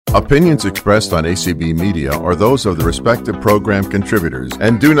Opinions expressed on ACB Media are those of the respective program contributors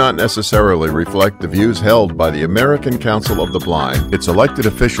and do not necessarily reflect the views held by the American Council of the Blind, its elected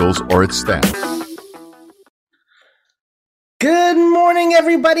officials, or its staff. Good morning,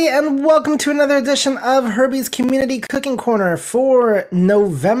 everybody, and welcome to another edition of Herbies Community Cooking Corner for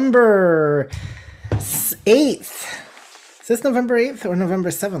November 8th. Is this November 8th or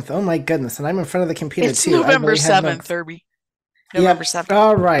November 7th? Oh my goodness, and I'm in front of the computer it's too. It's November 7th, Herbie. November 7th.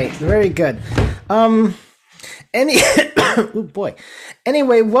 All right, very good. Oh boy.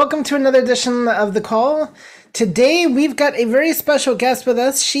 Anyway, welcome to another edition of The Call. Today we've got a very special guest with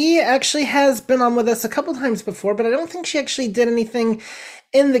us. She actually has been on with us a couple times before, but I don't think she actually did anything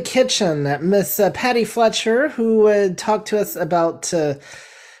in the kitchen. Miss Patty Fletcher, who talked to us about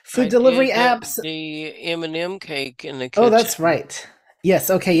food delivery apps. The M&M cake in the kitchen. Oh, that's right.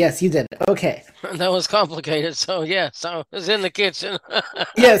 Yes, okay, yes, you did. Okay. That was complicated, so yes, I was in the kitchen.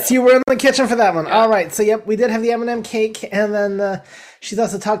 Yes, you were in the kitchen for that one. Yeah. All right, so yep, we did have the M&M cake, and then she's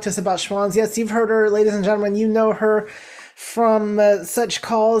also talked to us about schwans. Yes, you've heard her, ladies and gentlemen. You know her from such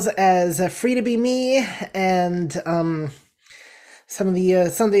calls as Free to Be Me and some of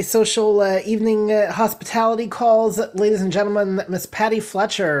the Sunday social evening hospitality calls. Ladies and gentlemen, Miss Patty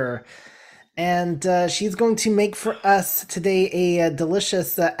Fletcher. And she's going to make for us today a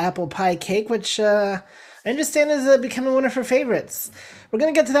delicious apple pie cake, which I understand is becoming one of her favorites. We're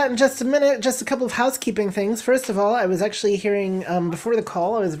going to get to that in just a minute. Just a couple of housekeeping things. First of all, I was actually hearing, before the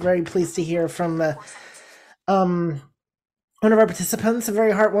call, I was very pleased to hear from one of our participants, a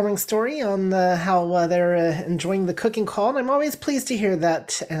very heartwarming story on how they're enjoying the cooking call. And I'm always pleased to hear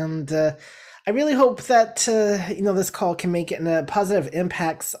that. And I really hope that this call can make it positive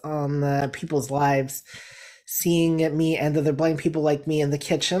impacts on people's lives, seeing me and other blind people like me in the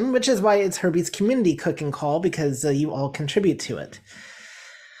kitchen, which is why it's Herbie's Community Cooking Call, because you all contribute to it.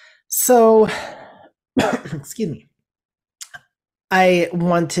 So, excuse me. I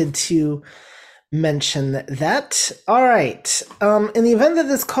wanted to mention that. All right. In the event that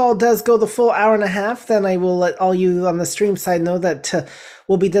this call does go the full hour and a half, then I will let all you on the stream side know that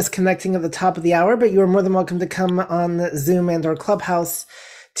we'll be disconnecting at the top of the hour, but you are more than welcome to come on Zoom and or Clubhouse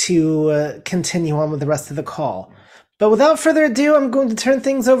to continue on with the rest of the call. But without further ado, I'm going to turn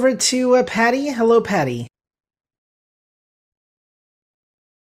things over to Patty. Hello, Patty.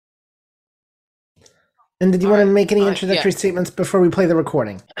 And did you want to make any introductory statements before we play the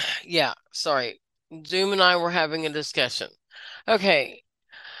recording? Yeah, sorry. Zoom and I were having a discussion. Okay.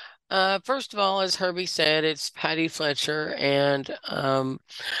 First of all, as Herbie said, it's Patty Fletcher, and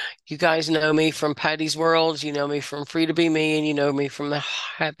you guys know me from Patty's World, you know me from Free to Be Me, and you know me from the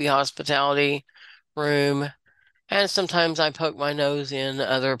Happy Hospitality Room. And sometimes I poke my nose in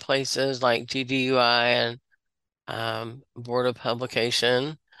other places like GDUI and Board of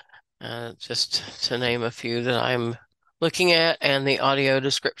Publication. Just to name a few that I'm looking at, and the Audio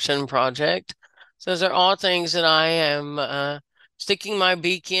Description Project. So those are all things that I am sticking my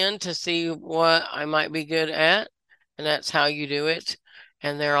beak in to see what I might be good at, and that's how you do it.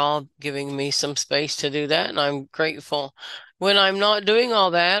 And they're all giving me some space to do that, and I'm grateful. When I'm not doing all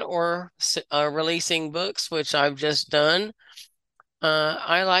that or releasing books, which I've just done,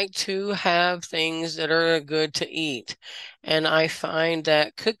 I like to have things that are good to eat. And I find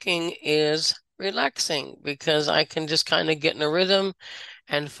that cooking is relaxing because I can just kind of get in a rhythm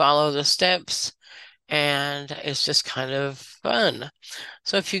and follow the steps. And it's just kind of fun.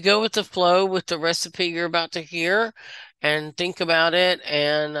 So if you go with the flow with the recipe you're about to hear and think about it,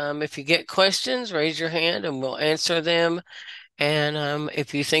 and if you get questions, raise your hand and we'll answer them. And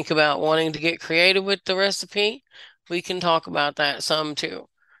if you think about wanting to get creative with the recipe, we can talk about that some too.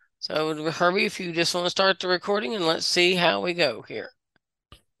 So Herbie, if you just want to start the recording, and let's see how we go here.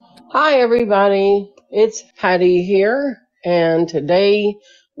 Hi everybody, it's Patty here, and today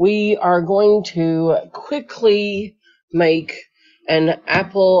we are going to quickly make an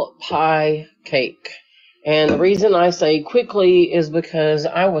apple pie cake. And the reason I say quickly is because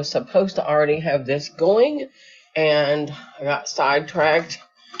I was supposed to already have this going, and I got sidetracked.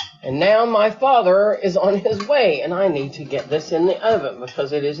 And now my father is on his way, and I need to get this in the oven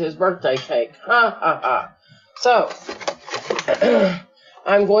because it is his birthday cake. Ha ha ha. So,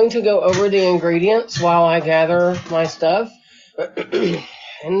 I'm going to go over the ingredients while I gather my stuff.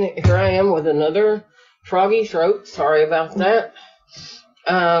 And here I am with another froggy throat. Sorry about that.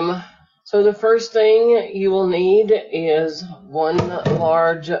 So the first thing you will need is one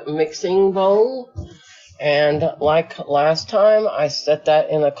large mixing bowl. And like last time, I set that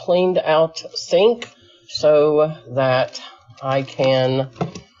in a cleaned out sink so that I can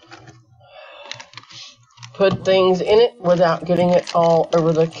put things in it without getting it all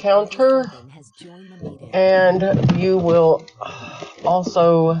over the counter. And you will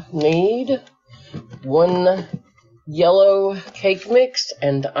also need 1 yellow cake mix,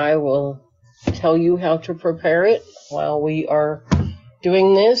 and I will tell you how to prepare it while we are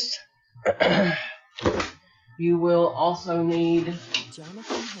doing this. You will also need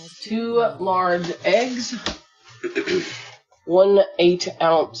 2 large eggs, 1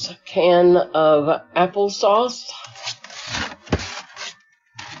 8-ounce can of applesauce,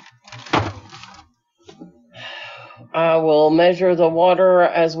 I will measure the water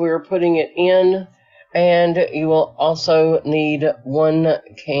as we're putting it in, and you will also need 1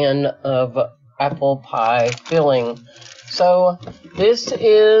 can of apple pie filling. So this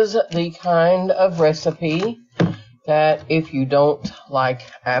is the kind of recipe that if you don't like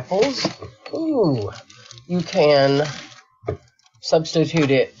apples, you can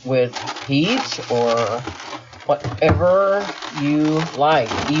substitute it with peach or whatever you like.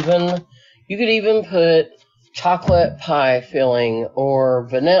 You could even put chocolate pie filling or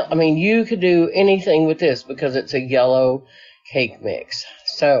vanilla. I mean, you could do anything with this because it's a yellow cake mix.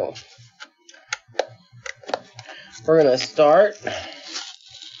 So we're going to start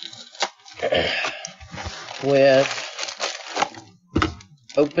with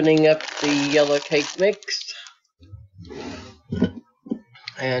opening up the yellow cake mix.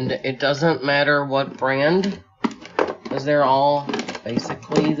 And it doesn't matter what brand, because they're all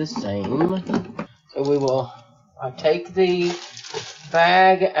basically the same. So I take the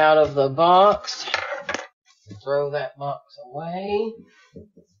bag out of the box, throw that box away.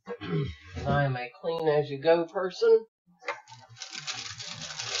 I am a clean as you go person.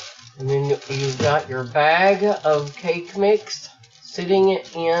 And then you've got your bag of cake mix sitting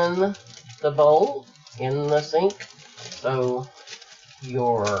in the bowl, in the sink. So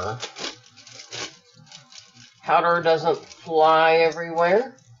your powder doesn't fly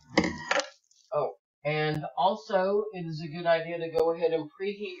everywhere. Oh, and also it is a good idea to go ahead and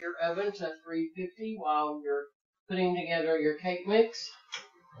preheat your oven to 350 while you're putting together your cake mix.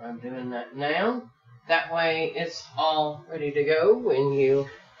 I'm doing that now. That way it's all ready to go when you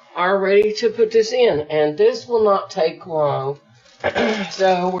are ready to put this in. And this will not take long.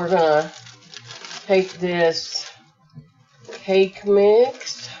 So we're going to take this cake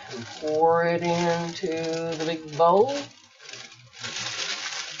mix and pour it into the big bowl.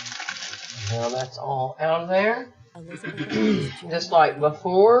 Now that's all out of there. Just like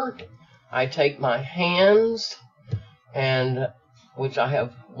before, I take my hands, and which I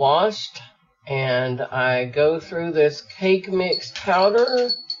have washed, and I go through this cake mix powder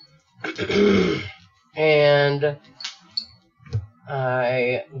and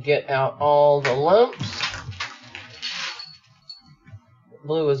I get out all the lumps.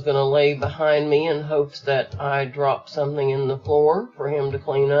 Blue is going to lay behind me in hopes that I drop something in the floor for him to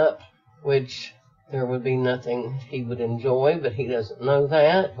clean up, which there would be nothing he would enjoy, but he doesn't know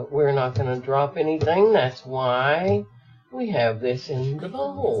that. But we're not going to drop anything. That's why we have this in the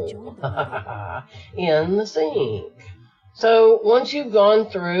bowl, in the sink. So once you've gone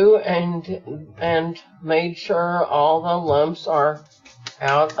through and made sure all the lumps are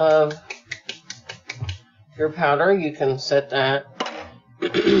out of your powder, you can set that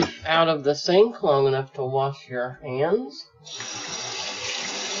out of the sink long enough to wash your hands.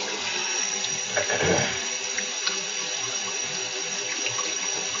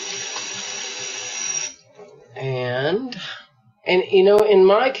 And you know, in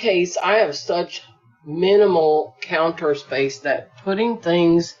my case, I have such minimal counter space that putting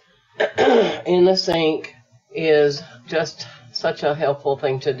things in the sink is just such a helpful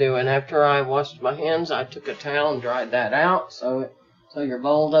thing to do. And after I washed my hands, I took a towel and dried that out so your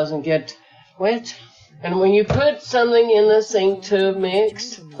bowl doesn't get wet. And when you put something in the sink to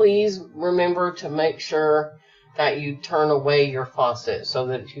mix, please remember to make sure that you turn away your faucet so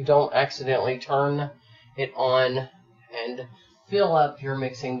that you don't accidentally turn it on and fill up your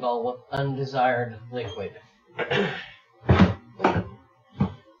mixing bowl with undesired liquid.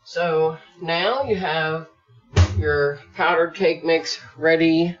 So now you have your powdered cake mix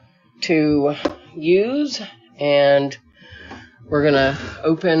ready to use, and we're going to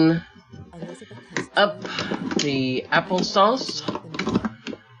open up the applesauce.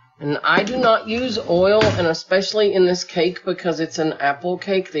 And I do not use oil, and especially in this cake because it's an apple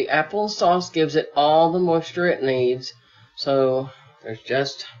cake, the applesauce gives it all the moisture it needs. So there's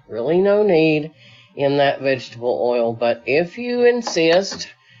just really no need in that vegetable oil. But if you insist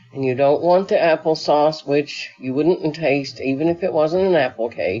and you don't want the applesauce, which you wouldn't taste even if it wasn't an apple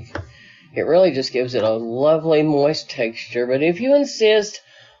cake, it really just gives it a lovely moist texture. But if you insist,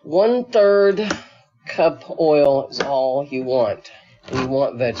 1/3 cup oil is all you want. And you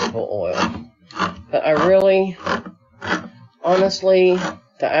want vegetable oil. But I really, honestly,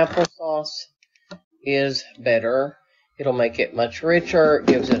 the applesauce is better. It'll make it much richer,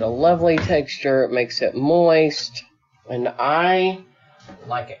 gives it a lovely texture, it makes it moist, and I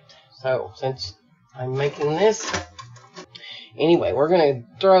like it. So, since I'm making this, anyway, we're going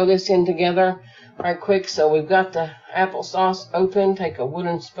to throw this in together right quick. So we've got the applesauce open. Take a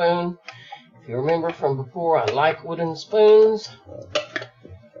wooden spoon. If you remember from before, I like wooden spoons.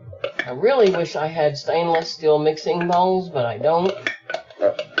 I really wish I had stainless steel mixing bowls, but I don't.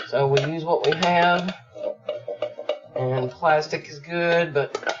 So we use what we have. And plastic is good,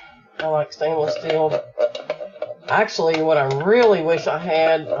 but I like stainless steel. Actually, what I really wish I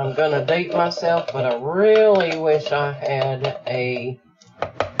had, I'm going to date myself, but I really wish I had a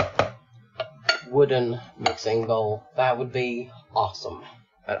wooden mixing bowl. That would be awesome.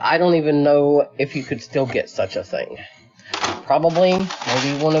 But I don't even know if you could still get such a thing. Probably,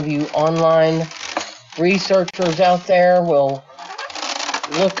 maybe one of you online researchers out there will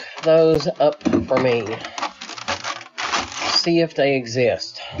look those up for me. See if they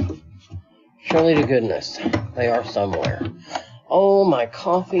exist. Surely to goodness, they are somewhere. Oh, my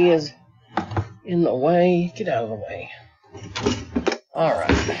coffee is in the way. Get out of the way. All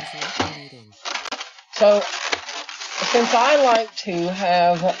right. So, since I like to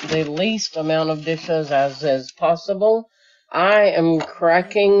have the least amount of dishes as is possible, I am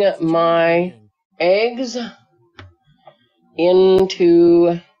cracking my eggs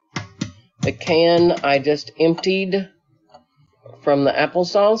into the can I just emptied from the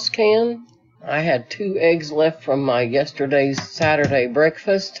applesauce can. I had 2 eggs left from my yesterday's Saturday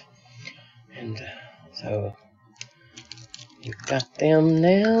breakfast. And so you've got them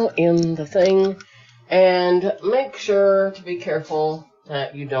now in the thing. And make sure to be careful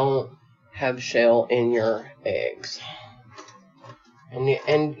that you don't have shell in your eggs.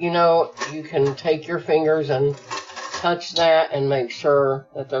 And you know, you can take your fingers and touch that and make sure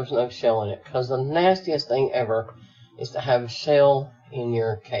that there's no shell in it. Because the nastiest thing ever is to have shell in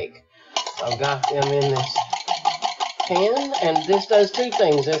your cake. So I've got them in this can, and this does 2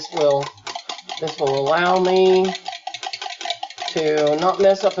 things. This will allow me to not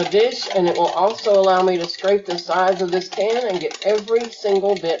mess up a dish, and it will also allow me to scrape the sides of this can and get every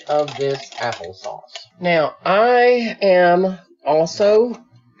single bit of this applesauce. Now, I am also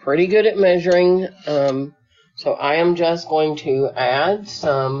pretty good at measuring, so I am just going to add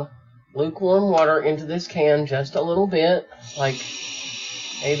some lukewarm water into this can, just a little bit, like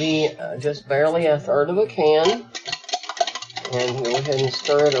maybe just barely a third of a can. And go ahead and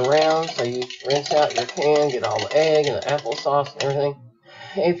stir it around so you rinse out your can, get all the egg and the applesauce and everything.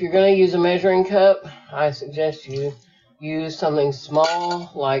 If you're going to use a measuring cup, I suggest you use something small,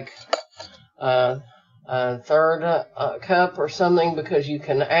 like a third cup or something, because you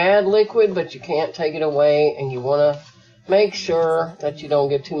can add liquid, but you can't take it away, and you want to make sure that you don't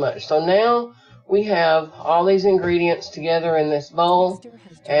get too much. So now we have all these ingredients together in this bowl,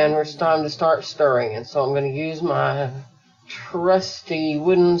 and it's time to start stirring. And so I'm going to use my trusty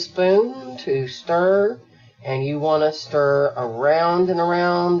wooden spoon to stir, and you want to stir around and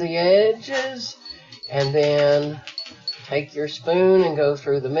around the edges, and then take your spoon and go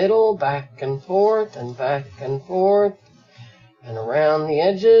through the middle, back and forth and back and forth and around the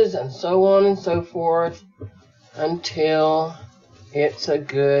edges, and so on and so forth until it's a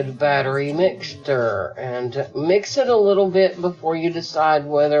good battery mixture. And mix it a little bit before you decide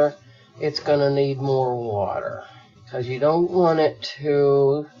whether it's going to need more water. Because you don't want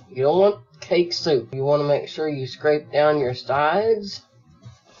cake soup. You want to make sure you scrape down your sides.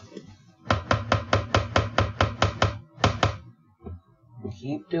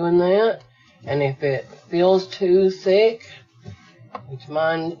 Keep doing that. And if it feels too thick, which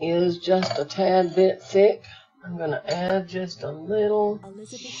mine is just a tad bit thick, I'm going to add just a little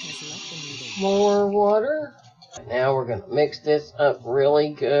more water. And now we're going to mix this up really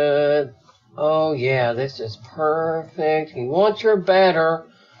good. Oh yeah, this is perfect. You want your batter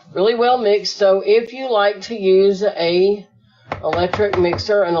really well mixed. So if you like to use an electric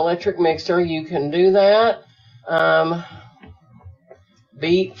mixer, you can do that.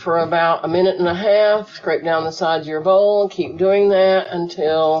 Beat for about 1.5 minutes, scrape down the sides of your bowl, keep doing that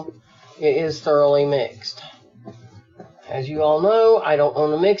until it is thoroughly mixed. As you all know, I don't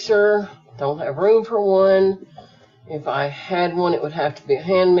own a mixer, don't have room for one. If I had one, it would have to be a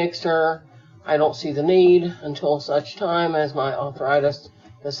hand mixer. I don't see the need until such time as my arthritis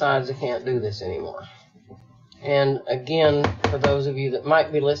decides I can't do this anymore. And again, for those of you that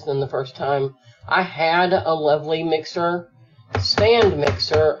might be listening the first time, I had a lovely mixer, stand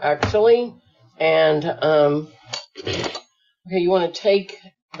mixer actually, And okay, you want to take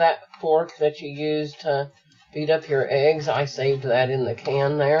that fork that you used to beat up your eggs. I saved that in the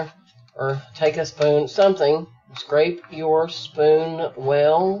can there. Or take a spoon, something. Scrape your spoon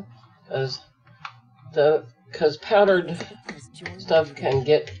well, because powdered stuff can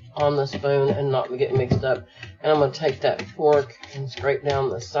get on the spoon and not get mixed up. And I'm going to take that fork and scrape down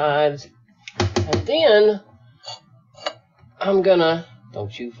the sides. And then I'm going to,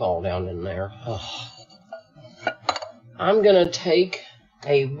 don't you fall down in there. Oh. I'm going to take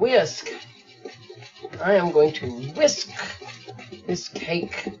a whisk. I am going to whisk this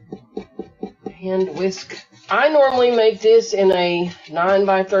cake. Hand whisk. I normally make this in a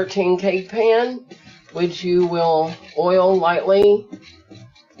 9x13 cake pan, which you will oil lightly,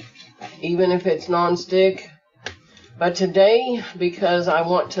 even if it's non-stick. But today, because I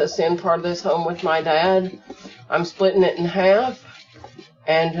want to send part of this home with my dad, I'm splitting it in half,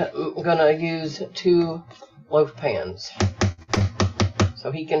 and I'm going to use 2 loaf pans.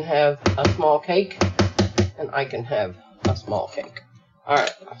 So he can have a small cake, and I can have a small cake.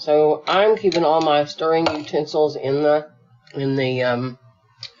 Alright, so I'm keeping all my stirring utensils in the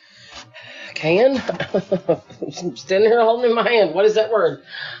can. I'm standing here holding in my hand. What is that word?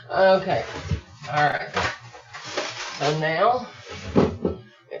 Okay. Alright. So now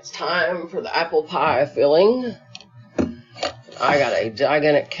it's time for the apple pie filling. I got a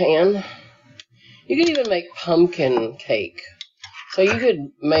gigantic can. You could even make pumpkin cake. So you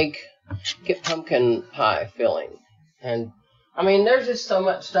could get pumpkin pie filling. And I mean, there's just so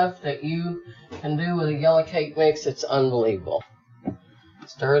much stuff that you can do with a yellow cake mix. It's unbelievable.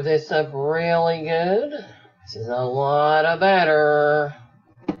 Stir this up really good. This is a lot of batter.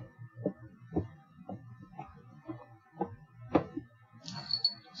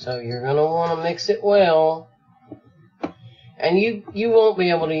 So you're going to want to mix it well. And you won't be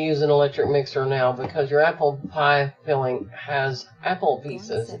able to use an electric mixer now because your apple pie filling has apple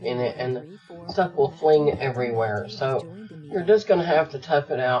pieces in it and stuff will fling everywhere. So you're just going to have to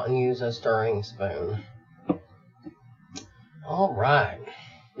tough it out and use a stirring spoon. Alright.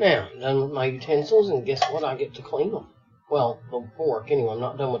 Now, I'm done with my utensils, and guess what? I get to clean them. Well, the fork anyway. I'm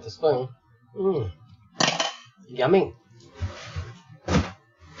not done with the spoon. Yummy.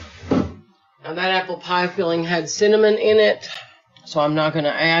 Now that apple pie filling had cinnamon in it, so I'm not going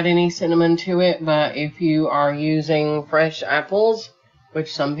to add any cinnamon to it, but if you are using fresh apples,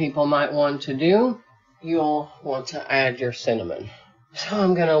 which some people might want to do, you'll want to add your cinnamon. So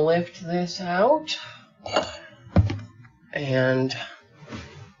I'm going to lift this out and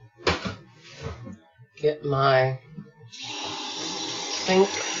get my sink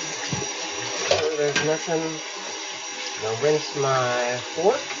so there's nothing. I'll rinse my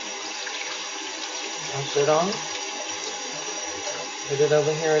fork. Wash it off. Put it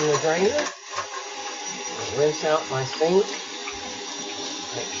over here in the drainer. Rinse out my sink.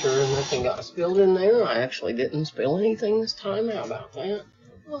 Make sure nothing got spilled in there. I actually didn't spill anything this time. How about that?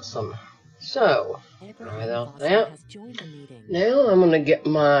 Awesome. So, try out that. Now I'm going to get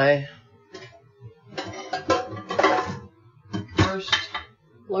my first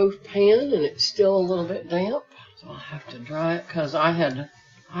loaf pan, and it's still a little bit damp. So I'll have to dry it because I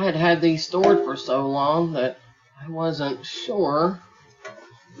had these stored for so long that I wasn't sure.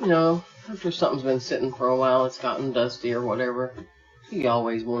 You know, after something's been sitting for a while, it's gotten dusty or whatever. You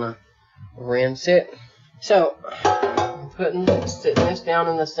always want to rinse it. So, I'm sitting this down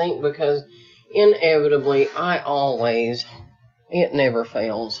in the sink because inevitably, it never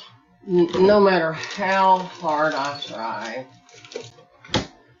fails. No matter how hard I try.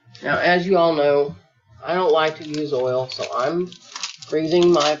 Now, as you all know, I don't like to use oil, so I'm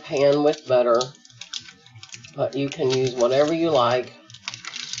greasing my pan with butter, but you can use whatever you like.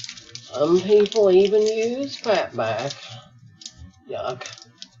 Some people even use fatback. Yuck.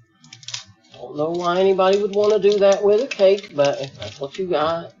 Don't know why anybody would want to do that with a cake, but if that's what you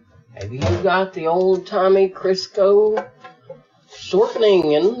got, maybe you got the old-timey Crisco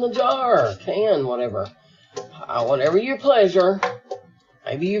shortening in the jar, can, whatever. Whatever your pleasure.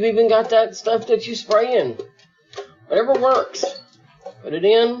 Maybe you've even got that stuff that you spray in. Whatever works. Put it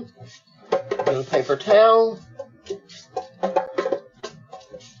in. Get a paper towel.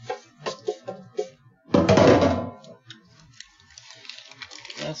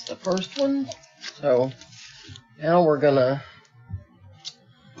 That's the first one. So now we're gonna.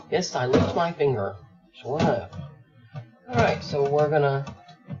 Yes, I licked my finger. Sure enough. Alright, so we're gonna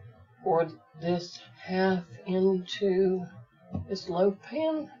pour this half into this loaf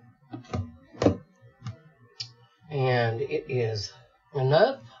pan. And it is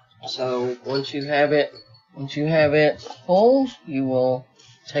enough. So once you have it full, you will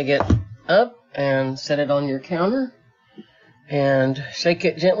take it up and set it on your counter and shake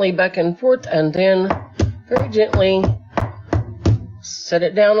it gently back and forth, and then very gently set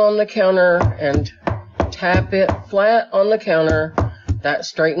it down on the counter and tap it flat on the counter. That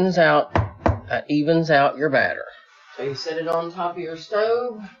straightens out, that evens out your batter. So you set it on top of your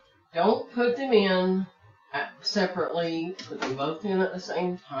stove. Don't put them in separately. Put them both in at the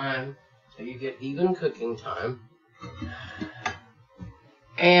same time so you get even cooking time.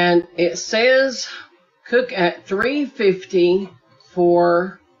 And it says cook at 350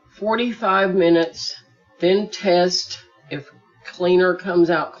 for 45 minutes, then test. If cleaner comes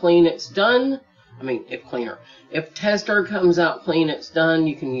out clean, it's done. If tester comes out clean, it's done.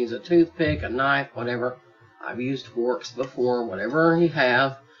 You can use a toothpick, a knife, whatever. I've used forks before, whatever you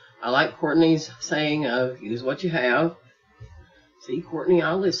have. I like Courtney's saying of use what you have. See, Courtney,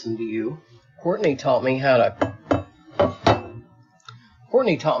 I listen to you. Courtney taught me how to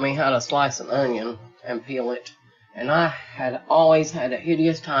slice an onion and peel it. And I had always had a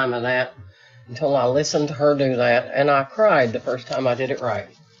hideous time of that until I listened to her do that. And I cried the first time I did it right,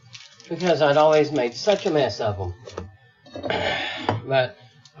 because I'd always made such a mess of them. But,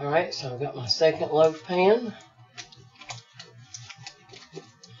 alright, so I've got my second loaf pan.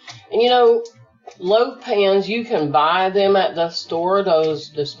 And you know, loaf pans, you can buy them at the store, those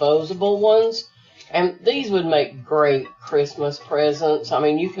disposable ones. And these would make great Christmas presents. I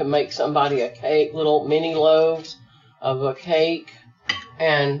mean, you can make somebody a cake, little mini loaves of a cake,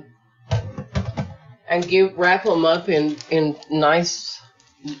 and wrap them up in nice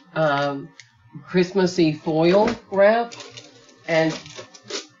Christmassy foil wrap, and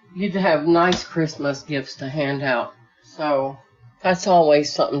you'd have nice Christmas gifts to hand out. So that's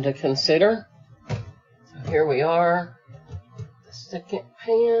always something to consider. So here we are, the second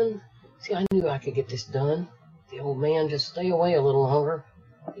pan. See, I knew I could get this done. The old man, just stay away a little longer.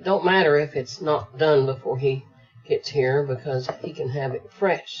 It don't matter if it's not done before he gets here, because he can have it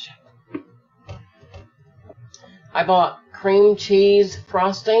fresh. I bought cream cheese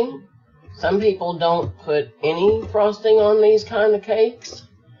frosting. Some people don't put any frosting on these kind of cakes.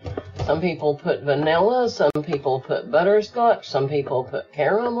 Some people put vanilla, some people put butterscotch, some people put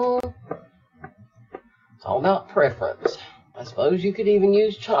caramel. It's all about preference. I suppose you could even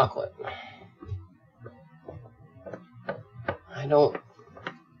use chocolate. I don't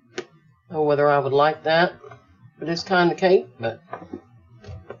know whether I would like that for this kind of cake, but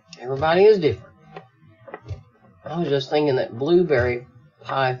everybody is different. I was just thinking that blueberry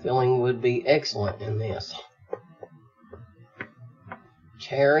pie filling would be excellent in this.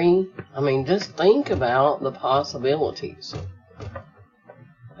 Cherry, I mean, just think about the possibilities.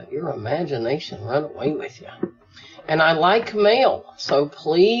 Let your imagination run away with you. And I like mail, so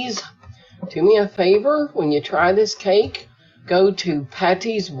please do me a favor when you try this cake. Go to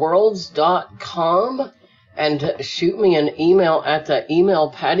pattysworlds.com and shoot me an email at the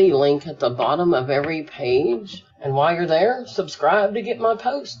email Patty link at the bottom of every page. And while you're there, subscribe to get my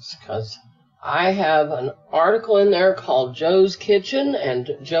posts, because I have an article in there called Joe's Kitchen,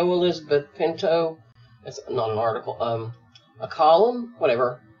 and Joe Elizabeth Pinto, it's not an article, a column,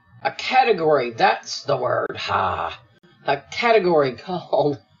 whatever, a category, that's the word, a category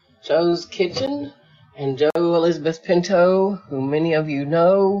called Joe's Kitchen. And Joe Elizabeth Pinto, who many of you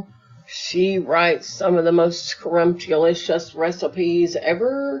know, she writes some of the most scrumptious recipes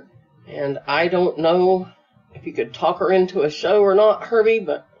ever. And I don't know if you could talk her into a show or not, Herbie,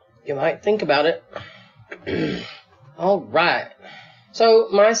 but you might think about it. All right. So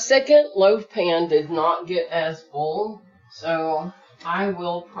my second loaf pan did not get as full, so I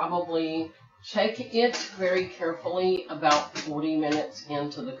will probably check it very carefully about 40 minutes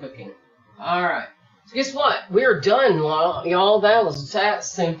into the cooking. All right. So guess what? We're done, y'all. That was that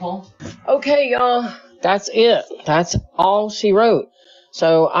simple. Okay, y'all. That's it. That's all she wrote.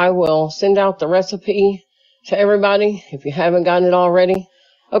 So I will send out the recipe to everybody if you haven't gotten it already.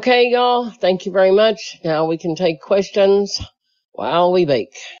 Okay, y'all. Thank you very much. Now we can take questions while we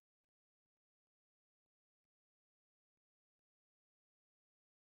bake.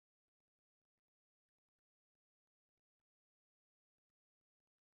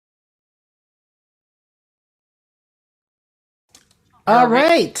 All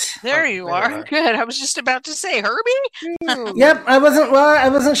right. There you are. Good. I was just about to say, Herbie? Yep, I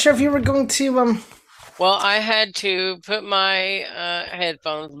wasn't sure if you were going to Well, I had to put my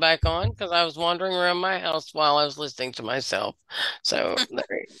headphones back on because I was wandering around my house while I was listening to myself. So it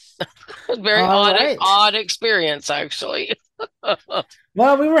was very odd experience, actually.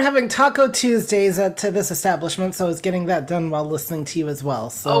 Well, we were having Taco Tuesdays at this establishment, so I was getting that done while listening to you as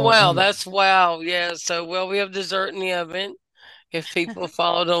well. So, oh, wow. That's wow. Yeah. So, well, we have dessert in the oven. if people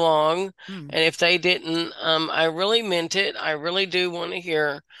followed along. Hmm. And if they didn't, I really meant it. I really do want to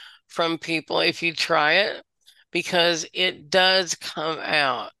hear from people if you try it, because it does come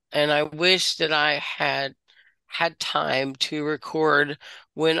out. And I wish that I had time to record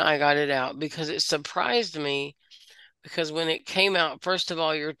when I got it out, because it surprised me. Because when it came out, first of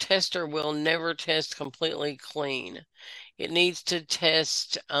all, your tester will never test completely clean. It needs to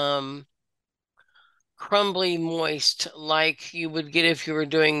test crumbly moist like you would get if you were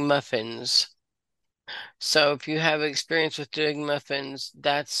doing muffins. So if you have experience with doing muffins,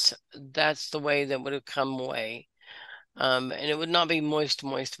 that's the way that would have come away. And it would not be moist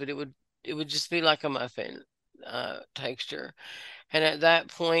moist, but it would just be like a muffin texture. And at that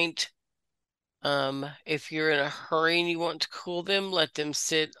point, if you're in a hurry and you want to cool them, let them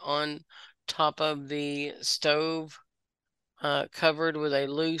sit on top of the stove, covered with a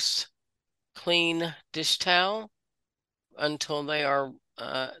loose, clean dish towel until they are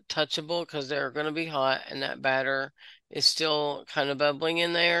touchable, because they're going to be hot and that batter is still kind of bubbling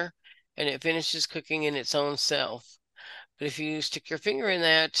in there and it finishes cooking in its own self. But if you stick your finger in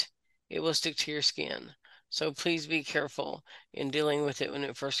that, it will stick to your skin. So please be careful in dealing with it when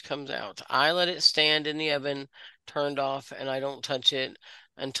it first comes out. I let it stand in the oven, turned off, and I don't touch it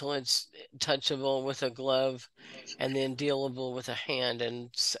until it's touchable with a glove and then dealable with a hand and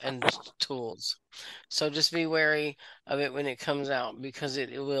tools. So just be wary of it when it comes out, because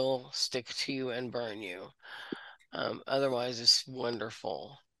it will stick to you and burn you. Otherwise, it's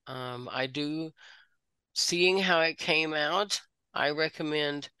wonderful. I do, seeing how it came out, I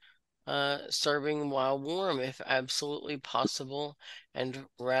recommend serving while warm if absolutely possible. And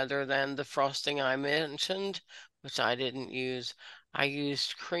rather than the frosting I mentioned, which I didn't use, I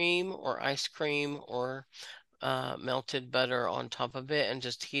used cream or ice cream or melted butter on top of it and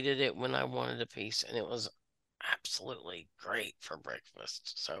just heated it when I wanted a piece. And it was absolutely great for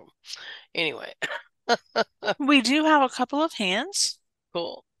breakfast. So, anyway, We do have a couple of hands.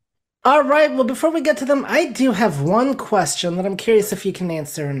 cool. All right. Well, before we get to them, I do have one question that I'm curious if you can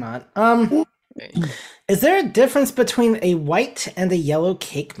answer or not. Okay. Is there a difference between a white and a yellow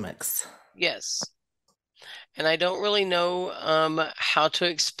cake mix? Yes. And I don't really know how to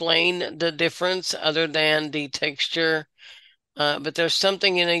explain the difference other than the texture. But there's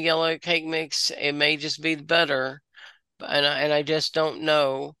something in a yellow cake mix. It may just be butter, and I just don't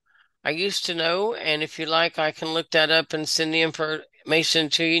know. I used to know, and if you like, I can look that up and send the information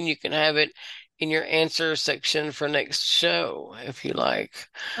to you, and you can have it in your answer section for next show if you like.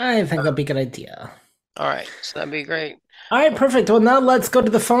 I think that'd be a good idea. All right, so that'd be great. All right, perfect. Well, now let's go to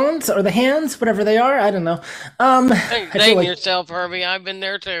the phones or the hands, whatever they are. I don't know. Hey, I feel dang like yourself, Herbie. I've been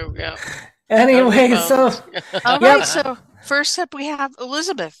there too. Yeah. Go to the anyway. So, phones. All right, yep. so first up we have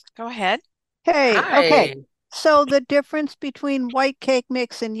Elizabeth. Go ahead. Hey, okay. Hi. So the difference between white cake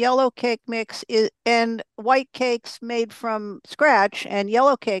mix and yellow cake mix is, and white cakes made from scratch and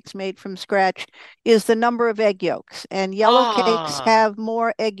yellow cakes made from scratch is the number of egg yolks. And yellow cakes Ah, have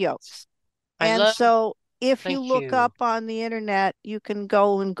more egg yolks. I And love, so if you thank look you. up on the internet, you can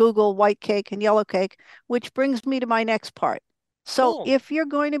go and Google white cake and yellow cake, which brings me to my next part. So Cool. if you're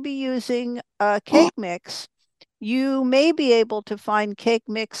going to be using a cake mix, you may be able to find cake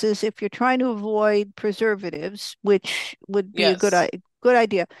mixes if you're trying to avoid preservatives, which would be a Yes. good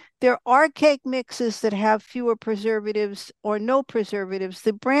idea. There are cake mixes that have fewer preservatives or no preservatives.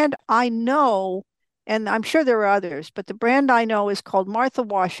 The brand I know, and I'm sure there are others, but the brand I know is called Martha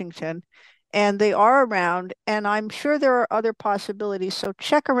Washington, and they are around, and I'm sure there are other possibilities. So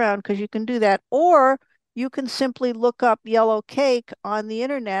check around because you can do that. Or you can simply look up yellow cake on the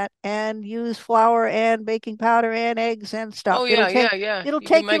internet and use flour and baking powder and eggs and stuff. Oh yeah, yeah, yeah. It'll You can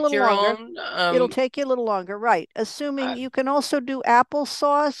take you a make little your longer. own. It'll take you a little longer, right? Assuming I, you can also do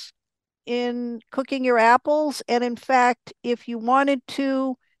applesauce in cooking your apples. And in fact, if you wanted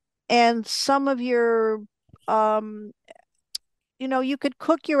to, and some of your um, you could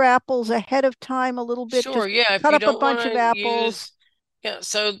cook your apples ahead of time a little bit. sure, Just yeah. If cut you up a don't want bunch of to apples. use, yeah.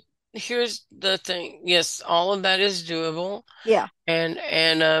 So here's the thing. Yes, all of that is doable. Yeah, And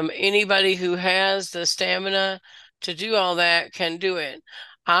anybody who has the stamina to do all that can do it.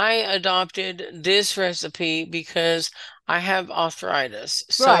 I adopted this recipe because I have arthritis.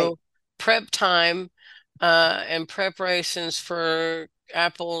 right. So prep time and preparations for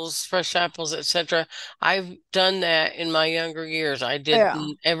apples, fresh apples, etc. I've done that in my younger years. I Yeah,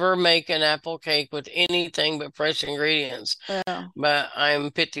 didn't ever make an apple cake with anything but fresh ingredients. yeah. But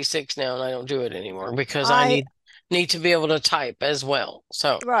I'm 56 now and I don't do it anymore because I I need to be able to type as well.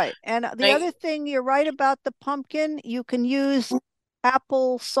 So Right. And the thank other thing, you're right about the pumpkin. You can use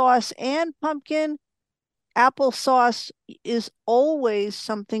apple sauce and pumpkin. applesauce is always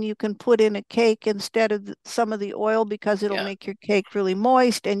something you can put in a cake instead of some of the oil because it'll Yeah. make your cake really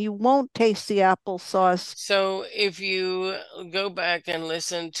moist and you won't taste the applesauce. So if you go back and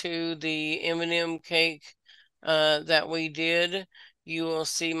listen to the M&M cake that we did, you will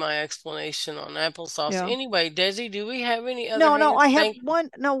see my explanation on applesauce. Yeah. Anyway, Desi, do we have any other No, hands? I have one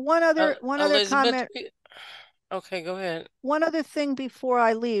other Elizabeth. comment. Okay, go ahead. One other thing before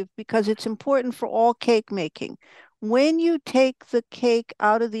I leave, because it's important for all cake making. When you take the cake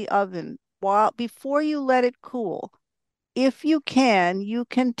out of the oven, before you let it cool, if you can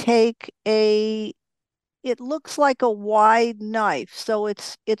take it looks like a wide knife. So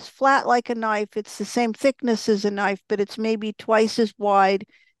it's flat like a knife. It's the same thickness as a knife, but it's maybe twice as wide.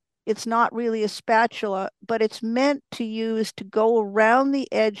 It's not really a spatula, but it's meant to use to go around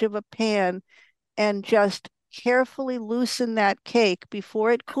the edge of a pan and just carefully loosen that cake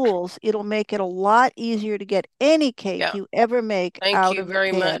before it cools. It'll make it a lot easier to get any cake Yeah. you ever make Thank out you of the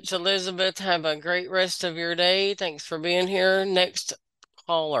very pan. much, Elizabeth. Have a great rest of your day. Thanks for being here. Next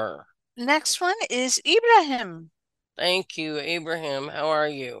caller. Next one is Ibrahim. Thank you, Abraham. How are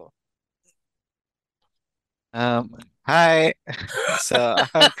you? Hi. So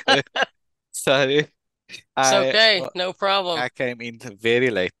I'm good. Sorry. It's okay. Well, No problem. I came in very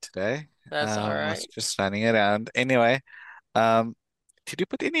late today. That's all Was right. just running around. Anyway, um, did you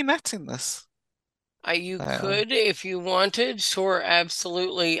put any nuts in this? You Uh, could if you wanted. Sure,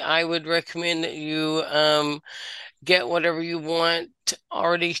 absolutely. I would recommend that you get whatever you want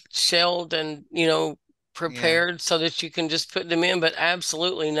already shelled and, yeah. prepared so that you can just put them in, but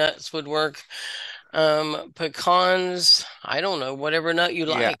absolutely nuts would work. Pecans, I don't know, whatever nut you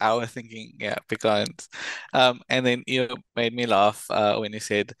Yeah, like. I was thinking, yeah, pecans. And then you made me laugh when you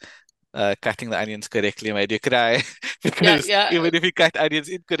said cutting the onions correctly made you cry Yeah, because yeah, even if you cut onions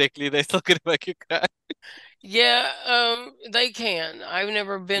incorrectly, they're still gonna make you cry. yeah, they can. I've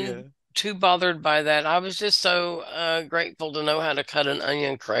never Yeah. been too bothered by that. I was just so grateful to know how to cut an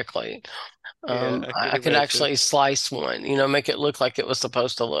onion correctly. Yeah, I can I could imagine. actually slice one, make it look like it was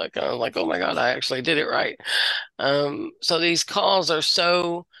supposed to look. And I was like, oh my God, I actually did it right. So these calls are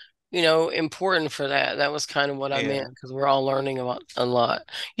so, important for that. That was kind of what I meant Yeah. because we're all learning about a lot.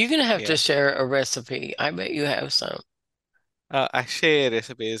 You're gonna have to Yeah. share a recipe. I bet you have some. I share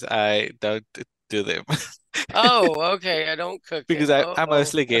recipes. I don't do them Oh, okay. I don't cook it. because I Oh,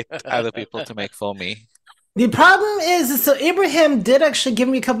 mostly get other people oh. to make for me. The problem is, so Abraham did actually give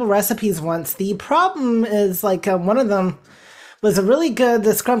me a couple recipes once. The problem is, like, one of them was a really good,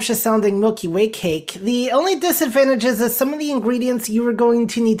 the scrumptious sounding Milky Way cake. The only disadvantage is that some of the ingredients you were going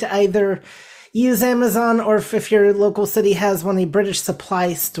to need to either use Amazon or if your local city has one, a British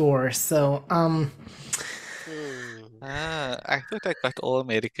supply store. So, Hmm. I thought I got all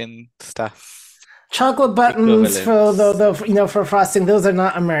American stuff chocolate buttons for equivalents. for frosting, those are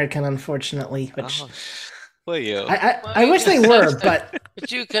not American, unfortunately. Which Oh, for you. Well, I you wish can they were, substitute, but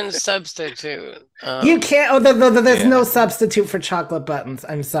but you can substitute. you can't. Oh, there's no Yeah. substitute for chocolate buttons.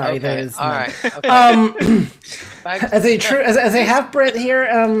 I'm sorry, there Okay. is All none. right. Okay. Back. As a true as a half Brit here,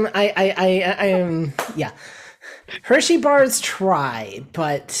 I am yeah. Hershey bars try,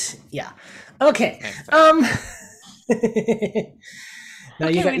 but yeah. Okay. Okay. Now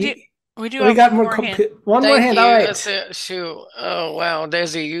Okay, you, we do we have got one more more hand. one more Thank hand. All you. That's right. it. Shoot. Oh wow,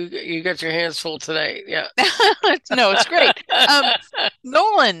 Desi, you got your hands full today. Yeah. No, it's great.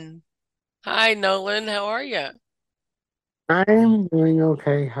 Nolan. Hi, Nolan. How are you? I'm doing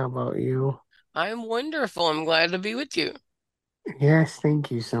okay. How about you? I'm wonderful. I'm glad to be with you. Yes,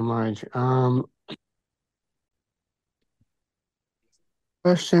 thank you so much.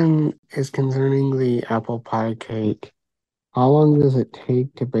 Question is concerning the apple pie cake. How long does it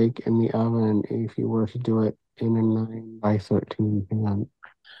take to bake in the oven if you were to do it in a 9 by 13 pan?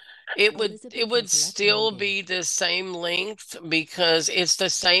 It would still be the same length because it's the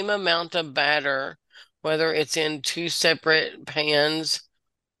same amount of batter, whether it's in two separate pans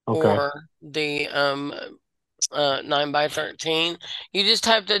Okay. or the 9 by 13. You just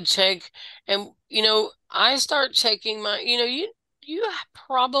have to check, and I start checking my, you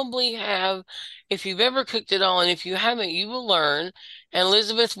probably have, if you've ever cooked at all, and if you haven't, you will learn. And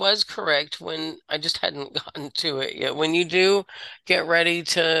Elizabeth was correct when I just hadn't gotten to it yet. When you do get ready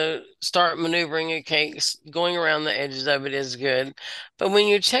to start maneuvering a cake, going around the edges of it is good. But when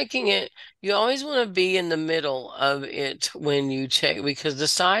you're checking it, you always want to be in the middle of it when you check because the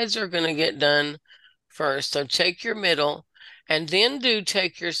sides are going to get done first. So check your middle and then do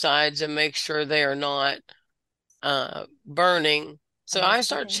check your sides and make sure they are not burning. So I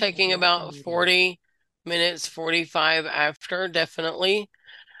start checking about 40 minutes, 45 after, definitely.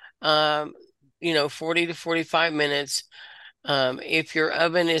 Um, 40 to 45 minutes. If your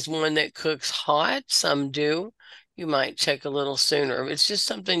oven is one that cooks hot, some do, you might check a little sooner. It's just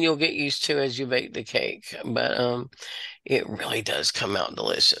something you'll get used to as you bake the cake. But it really does come out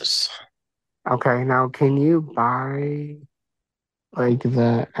delicious. Okay, now can you buy like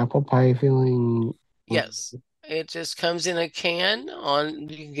the apple pie filling? Yes. It just comes in a can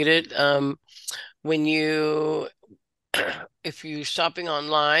you can get it when you if you're shopping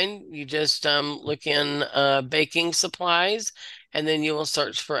online, you just look in baking supplies and then you will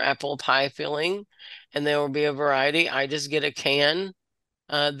search for apple pie filling and there will be a variety. I just get a can.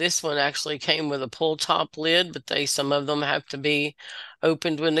 This one actually came with a pull top lid, but some of them have to be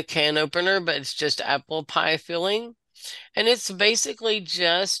opened with the can opener, but it's just apple pie filling. And it's basically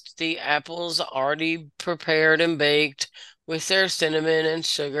just the apples already prepared and baked with their cinnamon and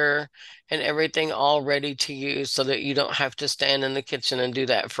sugar and everything all ready to use so that you don't have to stand in the kitchen and do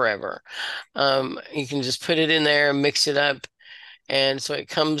that forever. You can just put it in there, mix it up, and so it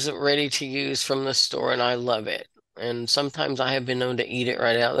comes ready to use from the store, and I love it. And sometimes I have been known to eat it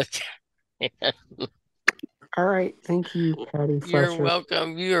right out of the can. All right, thank you, Patty You're Fletcher.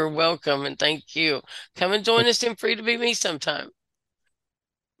 welcome. You're welcome, and thank you. Come and join us in Free to Be Me sometime.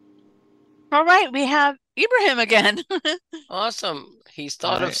 All right, we have Ibrahim again. Awesome. He's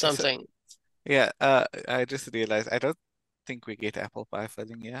All thought of right. So something. yeah, I just realized I don't think we get apple pie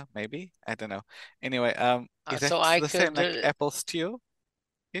filling. Yeah, maybe. I don't know. Anyway, is that So I the same could, like apple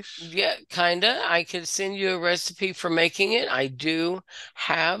stew-ish? yeah, kinda. I could send you a recipe for making it. I do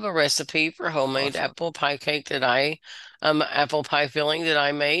have a recipe for homemade Awesome. apple pie cake apple pie filling that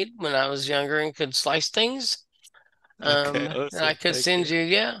I made when I was younger and could slice things. Okay, That I awesome. could Thank send you. you,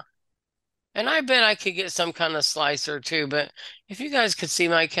 yeah. And I bet I could get some kind of slicer too, but if you guys could see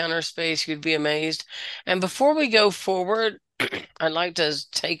my counter space, you'd be amazed. And before we go forward, I'd like to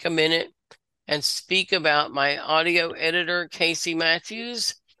take a minute and speak about my audio editor, Casey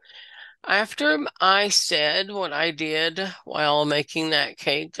Matthews. After I said what I did while making that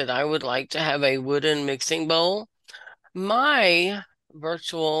cake, that I would like to have a wooden mixing bowl, my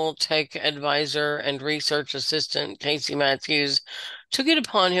virtual tech advisor and research assistant, Casey Matthews, took it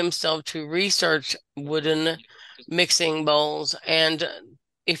upon himself to research wooden mixing bowls. And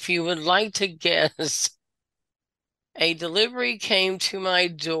if you would like to guess, a delivery came to my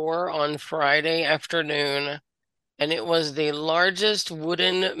door on Friday afternoon, and it was the largest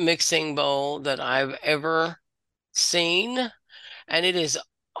wooden mixing bowl that I've ever seen, and it is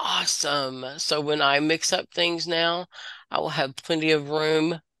awesome. So when I mix up things now, I will have plenty of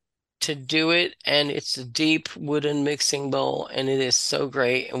room to do it, and it's a deep wooden mixing bowl, and it is so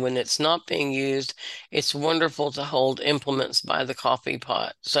great. And when it's not being used, it's wonderful to hold implements by the coffee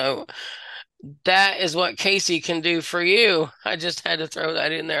pot. So that is what Casey can do for you. I just had to throw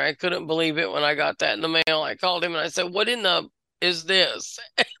that in there. I couldn't believe it when I got that in the mail. I called him and I said, "What in the is this?"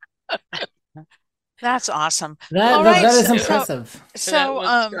 That's awesome. That All that, right, that is so impressive. That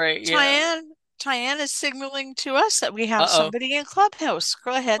was great. Yeah. Tyann is signaling to us that we have Uh-oh. somebody in Clubhouse.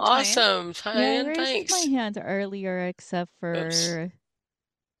 Go ahead, Tyann. Awesome, Yeah, I Tyann. raised my Thanks. hand earlier, except Oops. for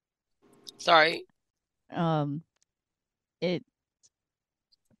Sorry. it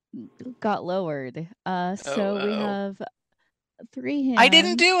got lowered. So we Oh, have 3 hands. I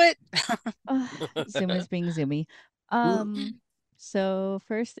didn't do it. Zoom is being zoomy. So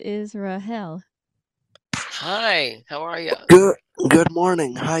first is Rahel. Hi, how are you? Good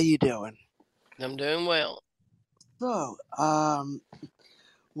morning. How you doing? I'm doing well. So,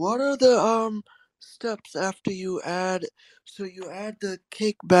 what are the steps after you add? So you add the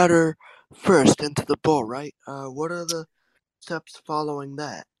cake batter first into the bowl, right? What are the steps following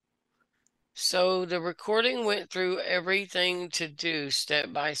that? So the recording went through everything to do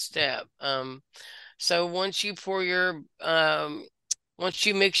step by step. So once you once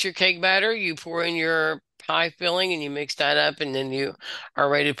you mix your cake batter, you pour in your pie filling and you mix that up, and then you are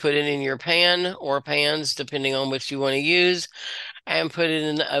ready to put it in your pan or pans, depending on which you want to use, and put it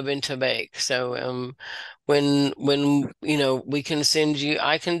in the oven to bake. So when we can send you,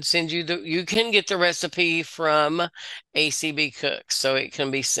 I can send you you can get the recipe from ACB Cooks, so it can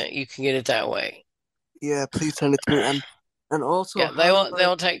be sent. You can get it that way. Yeah, please send it to me. And also, Yeah,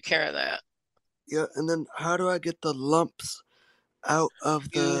 they'll take care of that. Yeah, and then how do I get the lumps out of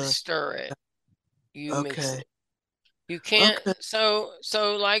You the? stir it. You mix Okay. it. You can't. Okay. So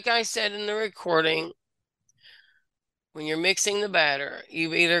like I said in the recording, when you're mixing the batter,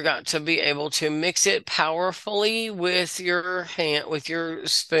 you've either got to be able to mix it powerfully with your hand, with your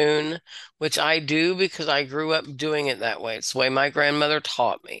spoon, which I do because I grew up doing it that way. It's the way my grandmother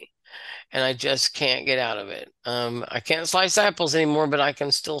taught me, and I just can't get out of it. I can't slice apples anymore, but I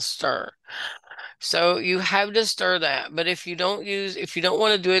can still stir. So you have to stir that. But if you don't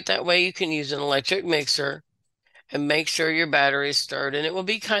want to do it that way, you can use an electric mixer and make sure your batter is stirred, and it will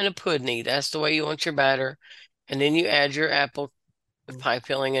be kind of puddingy. That's the way you want your batter. And then you add your apple pie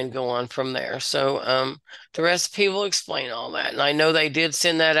filling and go on from there. So the recipe will explain all that. And I know they did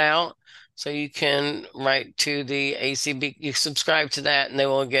send that out. So you can write to the ACB, you subscribe to that and they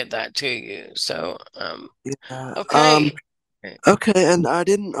will get that to you. So Yeah. okay. Okay, and I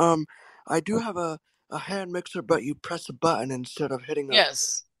do have a hand mixer, but you press a button instead of hitting a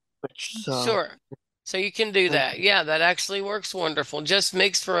Yes. switch. So Sure. So you can do that. Yeah, that actually works wonderful. Just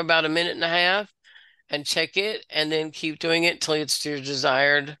mix for about a minute and a half and check it, and then keep doing it till it's to your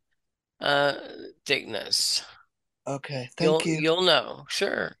desired uh thickness. okay, thank you. You'll know.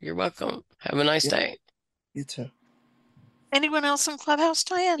 Sure. You're welcome. Have a nice Yeah, day. you too. Anyone else in Clubhouse,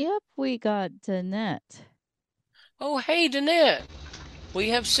 Diane? Yep, we got Danette. Oh, hey, Danette. We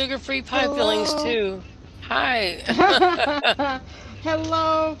have sugar-free pie fillings Hello. too. Hi.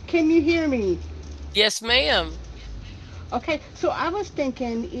 Hello, can you hear me? Yes, ma'am. Okay, so I was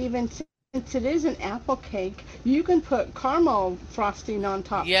thinking, even since it is an apple cake, you can put caramel frosting on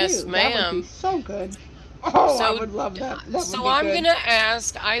top Yes, too. That would be ma'am. so good. Oh, I So, would love that. That would so be I'm good. gonna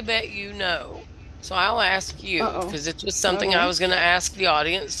ask, I bet you know. So I'll ask you Uh-oh. because it was something I Okay. was gonna ask the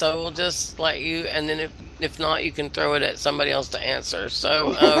audience. So we'll just let you, and then if not, you can throw it at somebody else to answer.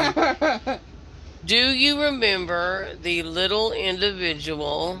 So, do you remember the little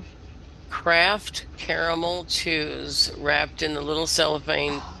individual Kraft caramel chews wrapped in the little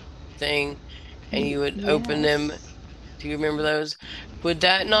cellophane thing, and you would open them? Yes. Do you remember those? Would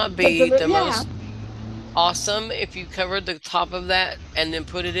that not be the Yeah. most awesome if you covered the top of that and then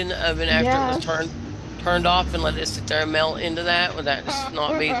put it in the oven after it was Yes. turned off and let it sit there and melt into that? Would that just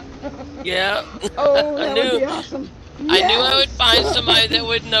not be? Yeah, Oh, I that would knew be awesome. I would Yes. find somebody that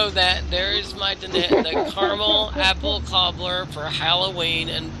would know that. There is my Danette, the caramel apple cobbler for Halloween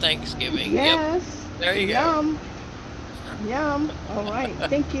and Thanksgiving. Yep, Yes. there you go. Yum. Yum. All right.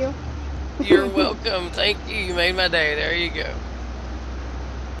 Thank you. You're welcome. Thank you. You made my day. There you go.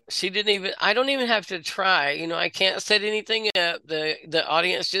 I don't even have to try. I can't set anything up. The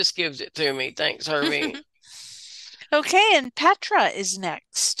audience just gives it to me. Thanks, Herbie. Okay, and Petra is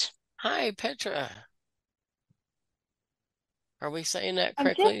next. Hi, Petra. Are we saying that I'm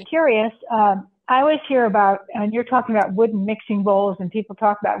correctly? just curious. I always hear about, and you're talking about wooden mixing bowls, and people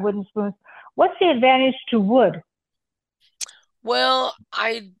talk about wooden spoons. What's the advantage to wood? Well,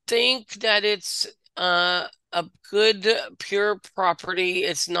 I think that it's a good pure property.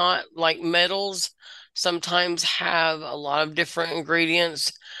 It's not like metals sometimes have a lot of different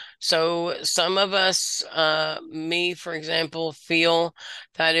ingredients. So some of us, me for example, feel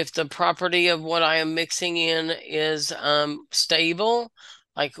that if the property of what I am mixing in is stable,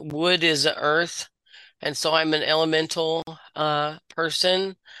 like wood is earth, and so I'm an elemental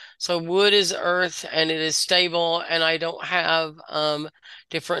person. So wood is earth and it is stable, and I don't have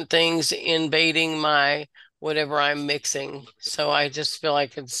different things invading my whatever I'm mixing. So I just feel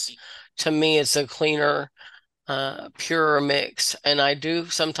like to me it's a cleaner, purer mix. And I do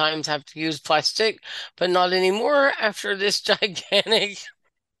sometimes have to use plastic, but not anymore after this gigantic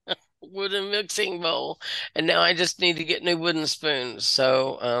wooden mixing bowl. And now I just need to get new wooden spoons.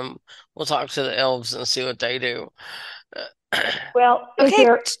 So we'll talk to the elves and see what they do. Well, is Okay,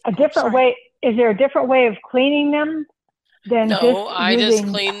 there a different sorry. way? Is there a different way of cleaning them than No, just I just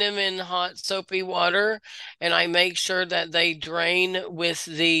using? clean them in hot soapy water, and I make sure that they drain with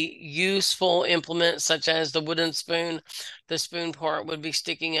the useful implements such as the wooden spoon. The spoon part would be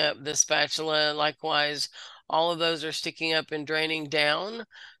sticking up, the spatula likewise. All of those are sticking up and draining down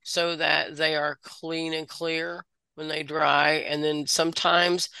so that they are clean and clear when they dry. And then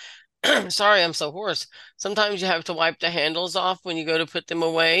sometimes, sorry, I'm so hoarse. Sometimes you have to wipe the handles off when you go to put them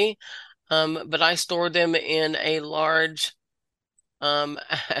away. But I store them in a large,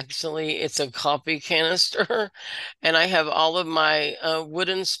 actually, it's a coffee canister, and I have all of my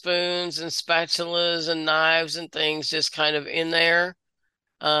wooden spoons and spatulas and knives and things just kind of in there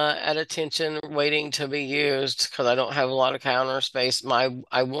at attention, waiting to be used because I don't have a lot of counter space.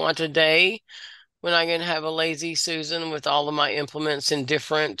 I want a day when I can have a lazy Susan with all of my implements in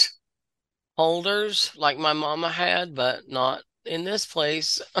different holders like my mama had, but not in this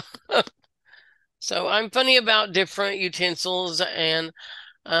place. So I'm funny about different utensils, and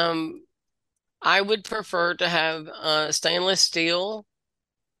I would prefer to have stainless steel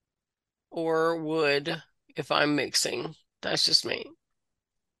or wood if I'm mixing. That's just me.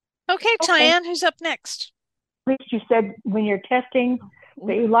 Okay, Diane, who's up next? At least you said when you're testing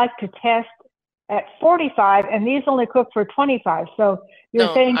that you like to test at 45, and these only cook for 25. So you're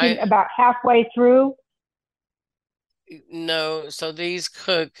No, thinking about halfway through? No, so these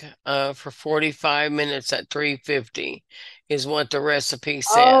cook for 45 minutes at 350 is what the recipe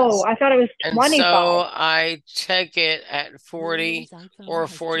Oh, says. I thought it was And 25. so I check it at 40 or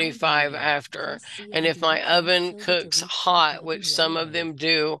 45 after. And if my oven cooks hot, which some of them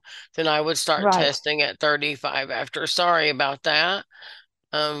do, then I would start Right. testing at 35 after. Sorry about that.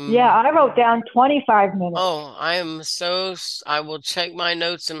 Yeah, I wrote down 25 minutes. Oh, I will check my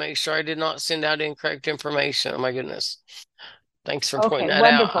notes and make sure I did not send out incorrect information. Oh my goodness. Thanks for pointing Okay, that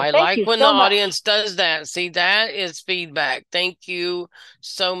out. wonderful. I Thank like you when the so much. audience does that. See, that is feedback. Thank you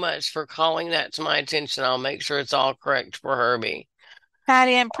so much for calling that to my attention. I'll make sure it's all correct for Herbie.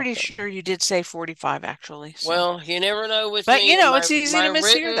 Patty, I'm pretty sure you did say 45 actually. So. Well, you never know with But me. you know, it's easy to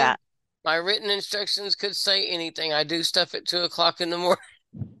mishear that. My written instructions could say anything. I do stuff at 2:00 in the morning.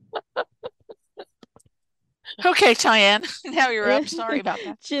 Okay, Cheyenne. Now you're up. Sorry about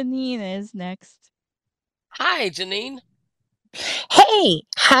that. Janine is next. Hi, Janine. Hey,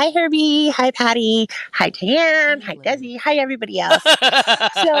 hi Herbie, hi Patty, hi Diane, hi Desi, hi everybody else.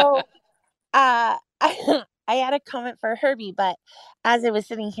 So, I had a comment for Herbie, but as I was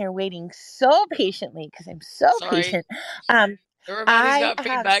sitting here waiting so patiently because I'm so patient, Everybody's got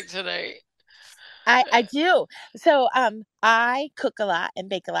feedback today. I do. So I cook a lot and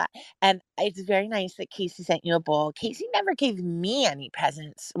bake a lot, and it's very nice that Casey sent you a bowl. Casey never gave me any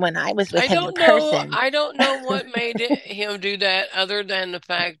presents when I was with him in person. I don't know what made him do that other than the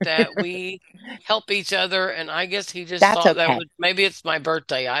fact that we help each other, and I guess he just thought that maybe it's my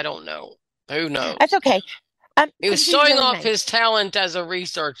birthday. I don't know. Who knows? That's okay. He was showing off his talent as a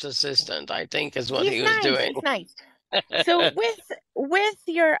research assistant, I think is what he was doing. He's nice. So with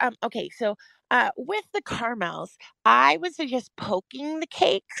your with the caramels, I would suggest poking the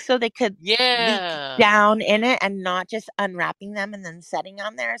cake so they could leak down in it and not just unwrapping them and then setting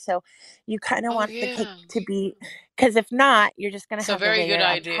on there. So you kind of want the cake to be, because if not, you're just going to have the layer good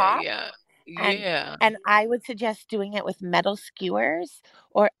on idea. top. Yeah. And I would suggest doing it with metal skewers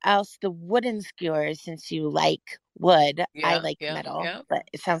or else the wooden skewers, since you like wood. I like metal, but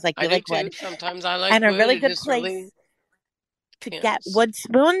it sounds like you like wood. Sometimes I like wood. And a really it good place to get wood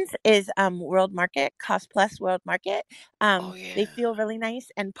spoons is World Market, Cost Plus World Market. They feel really nice.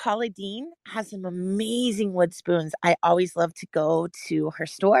 And Paula Dean has some amazing wood spoons. I always love to go to her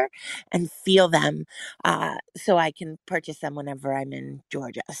store and feel them so I can purchase them whenever I'm in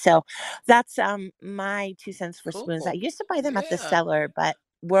Georgia. So that's my 2 cents for spoons. I used to buy them at the cellar, but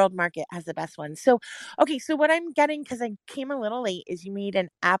World Market has the best ones. So, okay, so what I'm getting, because I came a little late, is you made an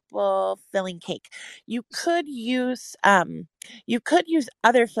apple filling cake. You could use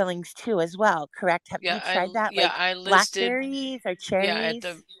other fillings too as well, correct? Have you tried that? Yeah, like I listed blackberries or cherries?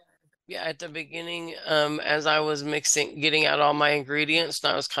 At the beginning, as I was getting out all my ingredients,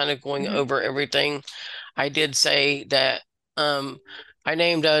 and I was kind of going over everything, I did say that I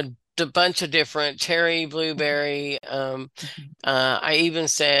named a bunch of different cherry, blueberry. I even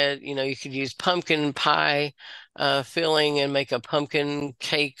said, you could use pumpkin pie filling and make a pumpkin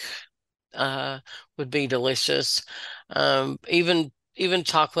cake would be delicious. Even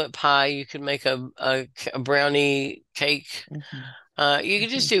chocolate pie, you could make a brownie cake. You could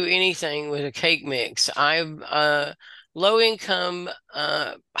just do anything with a cake mix. I'm low income,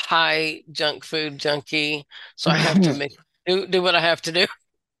 high junk food junkie, so I have to do what I have to do.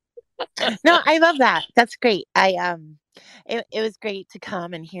 No, I love that. That's great. It was great to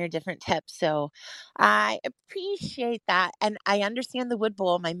come and hear different tips. So I appreciate that. And I understand the wood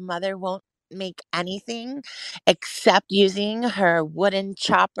bowl. My mother won't make anything except using her wooden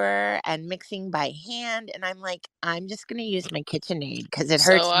chopper and mixing by hand. And I'm like, I'm just going to use my KitchenAid because it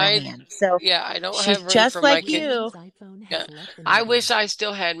hurts my hand. So yeah, I don't she's have room just for like my you. Yeah. I wish I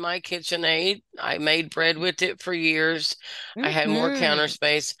still had my KitchenAid. I made bread with it for years. I had more counter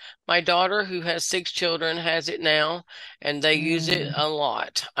space. My daughter, who has 6 children, has it now, and they use it a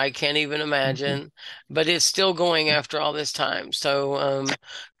lot. I can't even imagine, but it's still going after all this time. So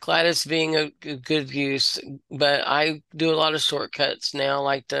glad it's being a good use. But I do a lot of shortcuts now,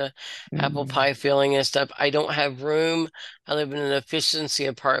 like the apple pie filling and stuff. I don't have room. I live in an efficiency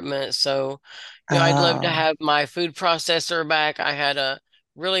apartment, so I'd love to have my food processor back. I had a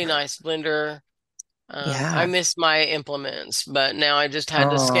really nice blender. I miss my implements, but now I just had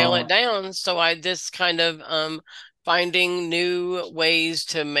to scale it down. So I just kind of finding new ways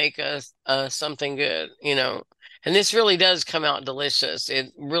to make something good, And this really does come out delicious.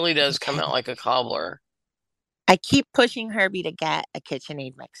 It really does come out like a cobbler. I keep pushing Herbie to get a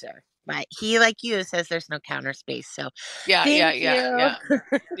KitchenAid mixer. But he, like you, says there's no counter space. So Yeah, thank you.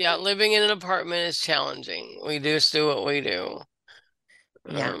 yeah. Living in an apartment is challenging. We just do what we do.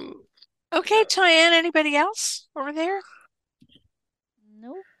 Yeah. Okay, Cheyenne, anybody else over there?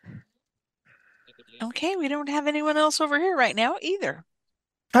 Nope. Okay, we don't have anyone else over here right now either.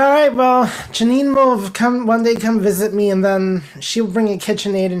 All right, well, Janine will come visit me, and then she'll bring a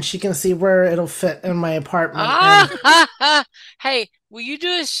KitchenAid, and she can see where it'll fit in my apartment. Hey, will you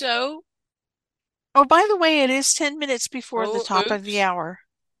do a show? Oh, by the way, it is 10 minutes before the top of the hour.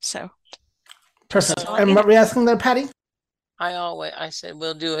 So perfect. And what were you asking there, Patty? I said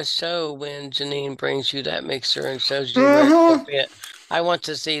we'll do a show when Janine brings you that mixer and shows you where it'll fit. I want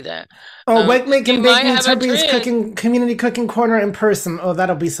to see that. Oh, Wake Make and Bake meets Herbies cooking community cooking corner in person. Oh,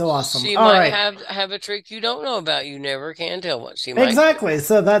 that'll be so awesome. She All might right. have a trick you don't know about. You never can tell what she might. Exactly.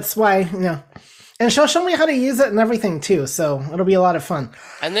 So that's why, and she'll show me how to use it and everything too. So it'll be a lot of fun.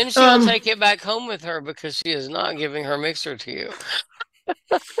 And then she'll take it back home with her because she is not giving her mixer to you.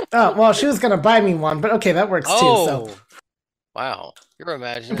 Oh well, she was gonna buy me one, but okay, that works too. So. Wow, you're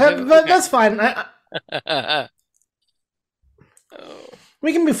imaginative. But that's fine.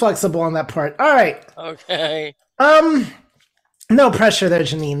 We can be flexible on that part. All right. Okay. No pressure there,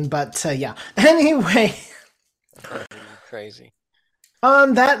 Janine. But yeah. Anyway. Crazy.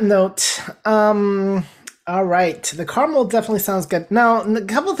 On that note, all right. The caramel definitely sounds good. Now, a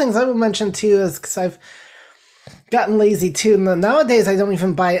couple of things I will mention too is because I've gotten lazy too. Nowadays, I don't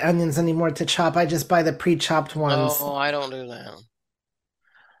even buy onions anymore to chop. I just buy the pre-chopped ones. Oh, I don't do that.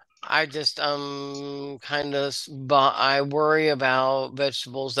 I just I worry about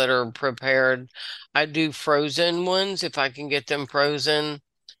vegetables that are prepared. I do frozen ones if I can get them frozen.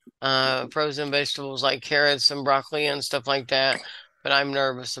 Frozen vegetables like carrots and broccoli and stuff like that. But I'm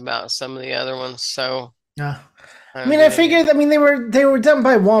nervous about some of the other ones. So yeah. I figured. They were done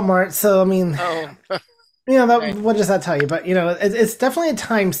by Walmart. So what does that tell you? But it's definitely a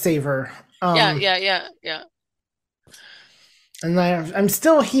time saver. Yeah. And I'm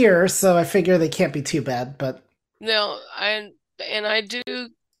still here, so I figure they can't be too bad. But no, I do.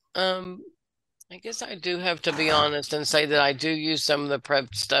 I guess I do have to be honest and say that I do use some of the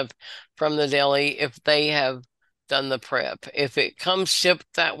prep stuff from the deli if they have done the prep. If it comes shipped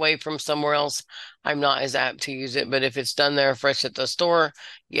that way from somewhere else, I'm not as apt to use it. But if it's done there fresh at the store,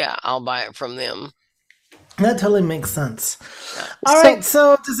 yeah, I'll buy it from them. That totally makes sense. All right,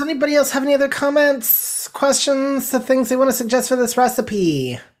 so does anybody else have any other comments, questions, the things they want to suggest for this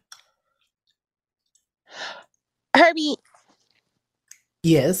recipe? Herbie.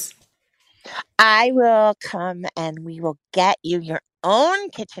 Yes? I will come and we will get you your own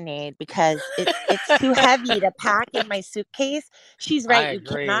KitchenAid because it's too heavy to pack in my suitcase. She's right. You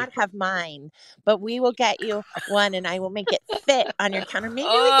cannot have mine, but we will get you one and I will make it fit on your counter. Maybe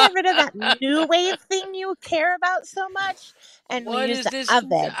we get rid of that new wave thing you care about so much and we use the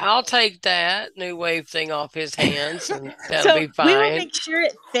oven. I'll take that new wave thing off his hands and that'll be fine. We will make sure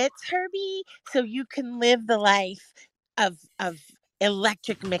it fits, Herbie, so you can live the life of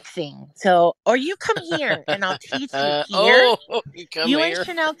electric mixing. Or you come here and I'll teach you here. You and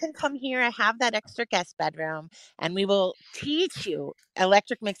Chanel can come here. I have that extra guest bedroom and we will teach you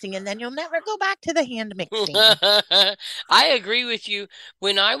electric mixing and then you'll never go back to the hand mixing. I agree with you.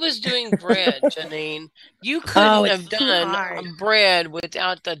 When I was doing bread, Janine, you couldn't have done bread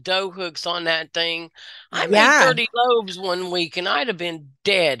without the dough hooks on that thing. I made 30 loaves one week and I'd have been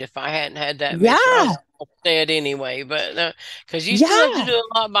dead if I hadn't had that mixer. I was dead anyway, but because you still have to do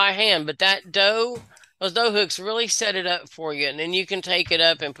a lot by hand, but those dough hooks really set it up for you, and then you can take it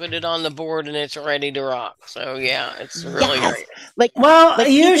up and put it on the board, and it's ready to rock. So yeah, it's really great. Like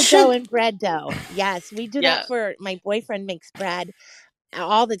you should dough and bread dough. Yes, we do that for my boyfriend makes bread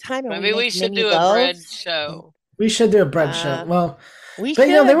all the time. And maybe we should do a bread show. We should do a bread show. Well.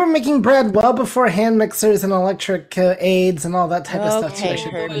 They were making bread well before hand mixers and electric aids and all that type of stuff too. I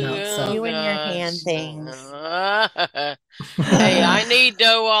should point out. So. You and your hand things. Hey, I need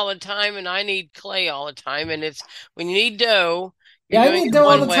dough all the time, and I need clay all the time. And it's when you need dough. Yeah, I need dough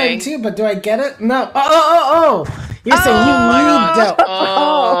all the time too. But do I get it? No. Oh! You're saying you need dough.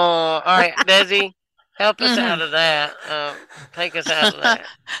 All right, Desi. Help us out of that. Take us out of that.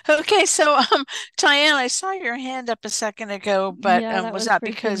 Okay, so Diane, I saw your hand up a second ago, but was that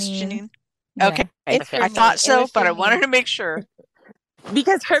because Janine? Yeah. Okay, I thought so, but I wanted to make sure.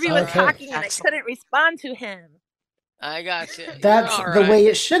 Because Herbie was talking and I couldn't respond to him. I got you. That's the way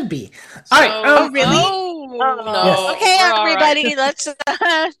it should be. All right. Really? No. Yes. Okay, everybody, let's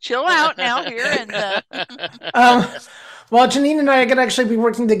chill out now here. And Well, Janine and I are gonna actually be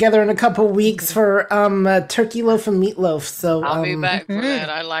working together in a couple weeks for turkey loaf and meatloaf. So I'll be back for that.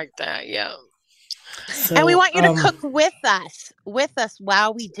 I like that. Yeah. So, and we want you to cook with us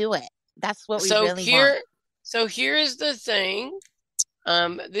while we do it. That's what we really want. So here is the thing.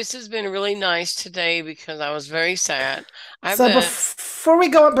 This has been really nice today because I was very sad. Before we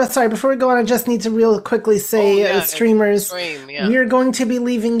go on, I just need to real quickly say, streamers, we're going to be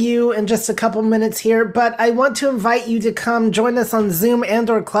leaving you in just a couple minutes here, but I want to invite you to come join us on Zoom and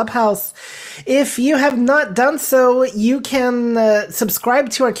or Clubhouse. If you have not done so, you can subscribe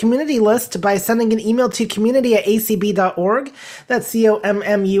to our community list by sending an email to community@acb.org. That's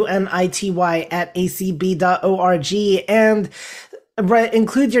community@acb.org, and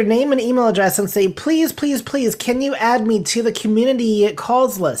include your name and email address and say, please, please, please, can you add me to the community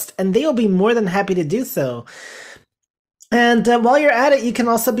calls list? And they will be more than happy to do so. And while you're at it, you can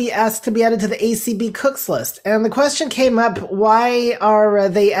also be asked to be added to the ACB Cooks list. And the question came up, why are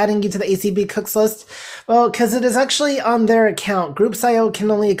they adding you to the ACB Cooks list? Well, because it is actually on their account. Groups.io can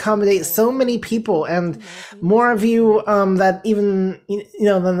only accommodate so many people, and more of you that even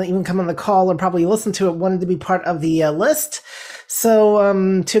come on the call or probably listen to it wanted to be part of the list.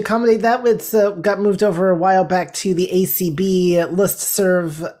 So to accommodate that, it's got moved over a while back to the ACB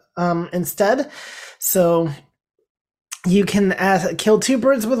listserv instead. So you can kill two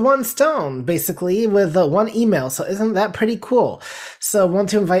birds with one stone, basically, with one email. So isn't that pretty cool? So I want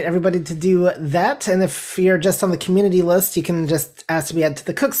to invite everybody to do that. And if you're just on the community list, you can just ask to be added to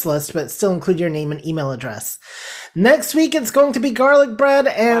the cooks list, but still include your name and email address. Next week, it's going to be garlic bread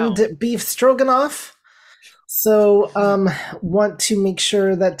and beef stroganoff. So want to make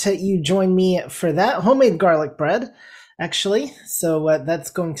sure that you join me for that. Homemade garlic bread, actually. So that's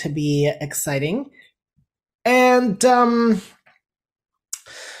going to be exciting. And you're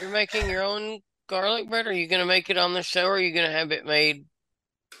making your own garlic bread? Are you going to make it on the show, or are you going to have it made?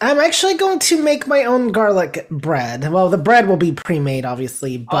 I'm actually going to make my own garlic bread. Well, the bread will be pre-made,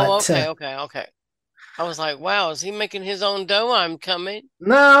 obviously, but okay. I was like, wow, is he making his own dough? I'm coming.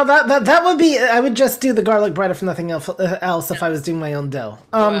 No, that would be. I would just do the garlic bread if nothing else if I was doing my own dough.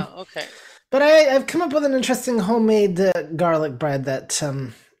 Okay. But I've come up with an interesting homemade garlic bread that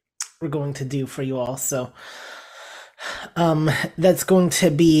we're going to do for you all. So that's going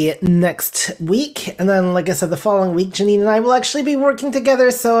to be next week. And then, like I said, the following week, Janine and I will actually be working together.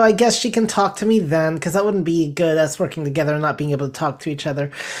 So I guess she can talk to me then, because that wouldn't be good, us working together and not being able to talk to each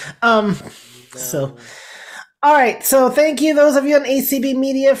other. So, all right. So thank you, those of you on ACB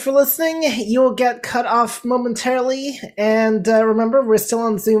Media, for listening. You will get cut off momentarily. And remember, we're still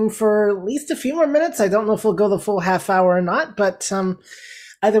on Zoom for at least a few more minutes. I don't know if we'll go the full half hour or not, but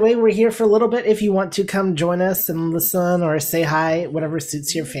either way, we're here for a little bit if you want to come join us and listen or say hi, whatever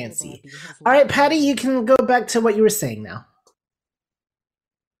suits your fancy. All right, Patty, you can go back to what you were saying now.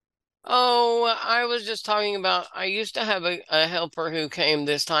 Oh, I was just talking about, I used to have a helper who came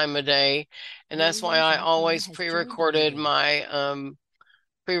this time of day, and that's why I always pre-recorded my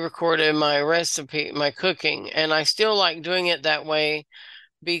recipe, my cooking, and I still like doing it that way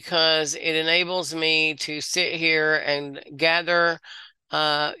because it enables me to sit here and gather,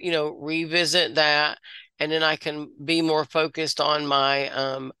 revisit that, and then I can be more focused on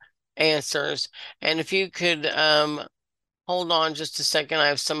my answers. And if you could hold on just a second, I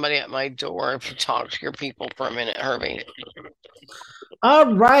have somebody at my door. If you talk to your people for a minute, Herbie.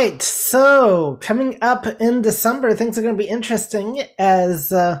 All right, so coming up in December, things are going to be interesting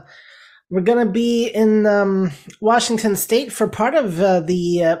as we're going to be in Washington State for part of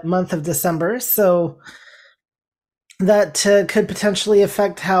the month of December, so that could potentially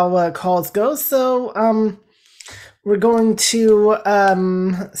affect how calls go. So we're going to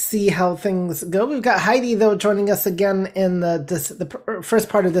see how things go. We've got Heidi, though, joining us again in the first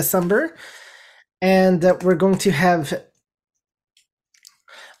part of December, and we're going to have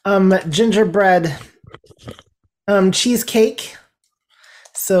gingerbread cheesecake.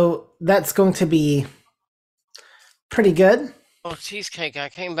 So that's going to be pretty good. Oh, cheesecake. I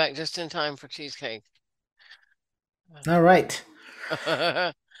came back just in time for cheesecake. All right.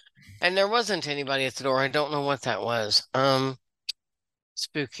 And there wasn't anybody at the door. I don't know what that was.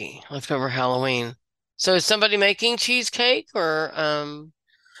 Spooky. Leftover Halloween. So is somebody making cheesecake or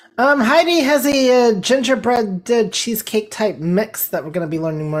Heidi has a gingerbread cheesecake type mix that we're going to be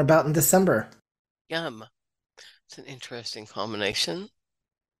learning more about in December. Yum. It's an interesting combination.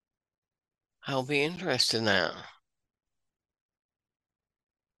 I'll be interested in that.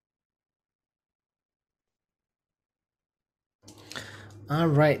 All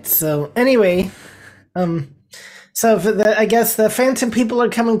right. So anyway, so I guess the phantom people are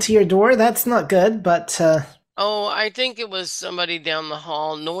coming to your door. That's not good, but Oh, I think it was somebody down the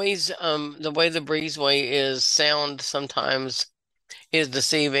hall. Noise, the way the breezeway is, sound sometimes is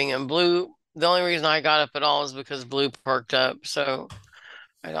deceiving. And Blue, the only reason I got up at all is because Blue perked up. So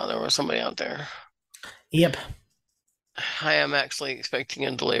I thought there was somebody out there. Yep. I am actually expecting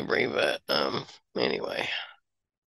a delivery, but anyway.